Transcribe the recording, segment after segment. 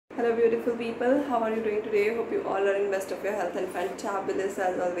Hello beautiful people, how are you doing today? Hope you all are in best of your health and fantabulous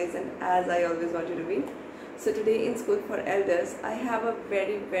as always and as I always want you to be. So today in School for Elders, I have a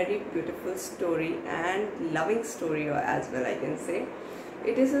very beautiful story and loving story as well, I can say.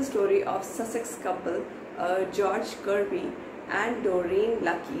 It is a story of Sussex couple George Kirby and Doreen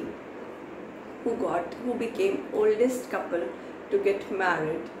Luckie who became oldest couple to get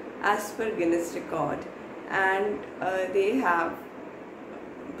married as per Guinness record, and they have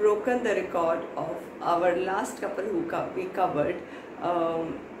broken the record of our last couple who we covered.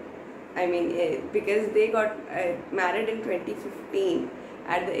 Because they got married in 2015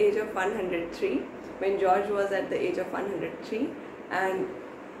 at the age of 103, when George was at the age of 103 and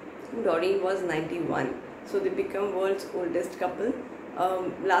Doreen was 91. So they become world's oldest couple.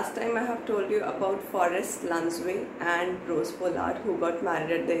 Last time I have told you about Forrest Lansway and Rose Pollard, who got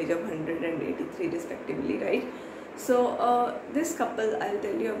married at the age of 183 respectively, right? So this couple I'll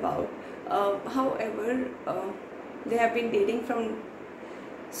tell you about. However, they have been dating from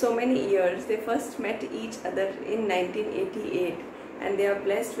so many years. They first met each other in 1988 and they are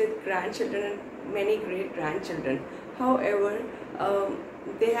blessed with grandchildren and many great grandchildren. However,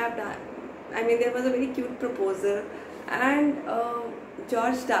 there was a very cute proposal, and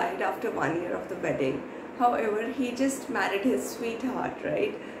George died after 1 year of the wedding. However, he just married his sweetheart,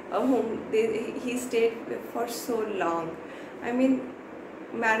 right? Whom he stayed with for so long. I mean,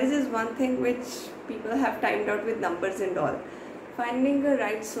 marriage is one thing which people have timed out with numbers and all. Finding a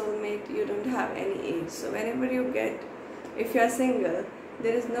right soulmate, you don't have any age. So whenever you get, if you are single,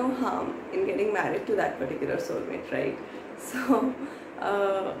 there is no harm in getting married to that particular soulmate, right? So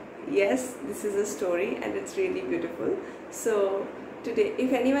yes, this is a story and it's really beautiful. So today,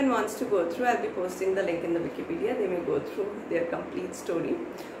 if anyone wants to go through, I'll be posting the link in the Wikipedia. They may go through their complete story.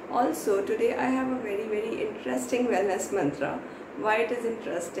 Also, today I have a very interesting wellness mantra. Why it is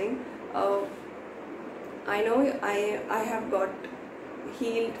interesting? I know I have got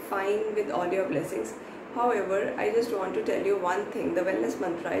healed fine with all your blessings. However, I just want to tell you one thing. The wellness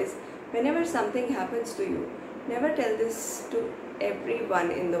mantra is, whenever something happens to you, never tell this to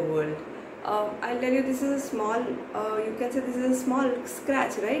everyone in the world. I'll tell you, this is a small, you can say this is a small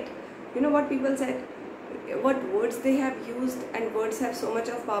scratch, right? You know what people said, what words they have used, and words have so much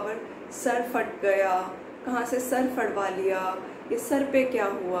of power. Sar फट गया, कहाँ से sir फटवा लिया, ये sir पे क्या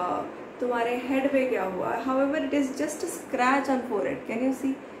हुआ, तुम्हारे head पे क्या हुआ. However, it is just a scratch on forehead. Can you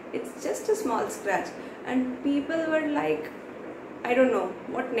see? It's just a small scratch, and people were like, I don't know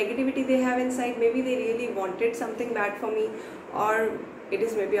what negativity they have inside. Maybe they really wanted something bad for me, or it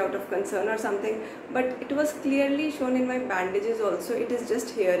is maybe out of concern or something. But it was clearly shown in my bandages also. It is just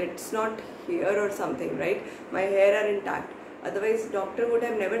here, it's not here or something, right? My hair are intact. Otherwise, doctor would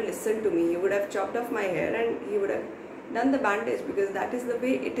have never listened to me. He would have chopped off my hair and he would have done the bandage, because that is the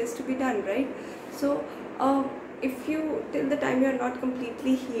way it is to be done, right? So if you, till the time you are not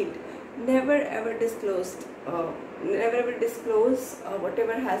completely healed, never ever disclose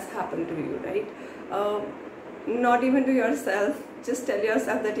whatever has happened to you, right? Not even to yourself. Just tell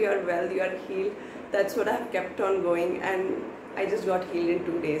yourself that you are well, you are healed. That's what I have kept on going, and I just got healed in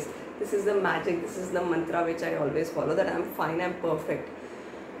 2 days. This is the magic, this is the mantra which I always follow, that I'm fine, I'm perfect.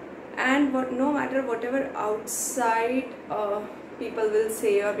 And no matter whatever outside people will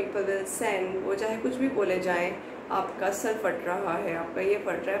say or people will send, वो चाहे कुछ भी बोले जाएं, आपका sir फट रहा है, आपका ये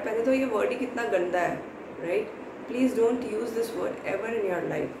फट रहा है, पहले तो ये वर्ड ही कितना गंदा है, right? Please don't use this word ever in your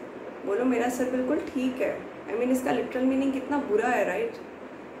life. बोलो मेरा सर बिल्कुल ठीक है. I mean, इसका literal meaning कितना बुरा है, right?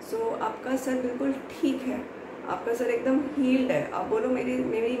 So आपका सर बिल्कुल ठीक है, आपका सर एकदम healed है. आप बोलो मेरी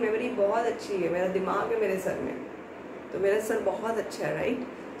मेमोरी बहुत अच्छी है, मेरा दिमाग है मेरे सर में, तो मेरा सर बहुत अच्छा है, right?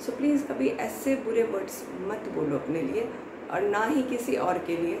 So please कभी ऐसे बुरे words मत बोलो अपने लिए, और ना ही किसी और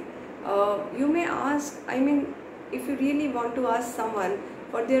के लिए. You may ask, I mean, if you really want to ask someone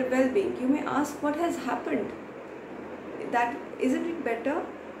for their well-being, you may ask what has happened. That isn't it better?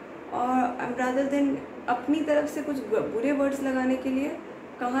 और rather than अपनी तरफ से कुछ बुरे वर्ड्स लगाने के लिए,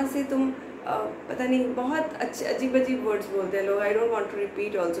 कहाँ से तुम पता नहीं बहुत अच्छे अजीब अजीब वर्ड्स बोलते हैं लोग. I don't want to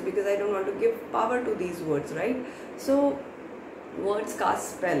repeat also, because I don't want to give power to these words, right? So words का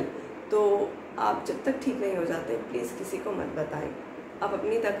स्पेल, तो आप जब तक ठीक नहीं हो जाते, प्लीज़ किसी को मत बताएं, आप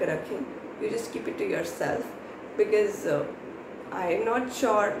अपनी तक रखें. You just keep it to your self, because I am not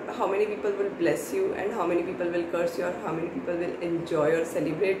sure how many people will bless you and how many people will curse you, or how many people will enjoy or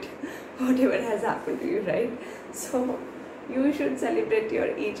celebrate whatever has happened to you, right? So you should celebrate your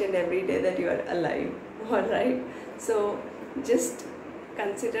each and every day that you are alive, alright? So just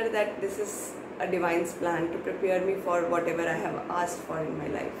consider that this is a divine's plan to prepare me for whatever I have asked for in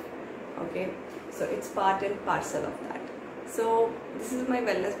my life, okay? So it's part and parcel of that. So this is my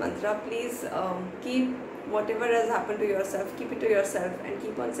wellness mantra. Please keep whatever has happened to yourself, keep it to yourself and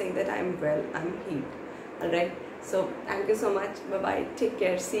keep on saying that I'm well, I'm healed. Alright, so thank you so much. Bye bye, take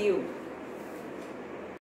care, see you.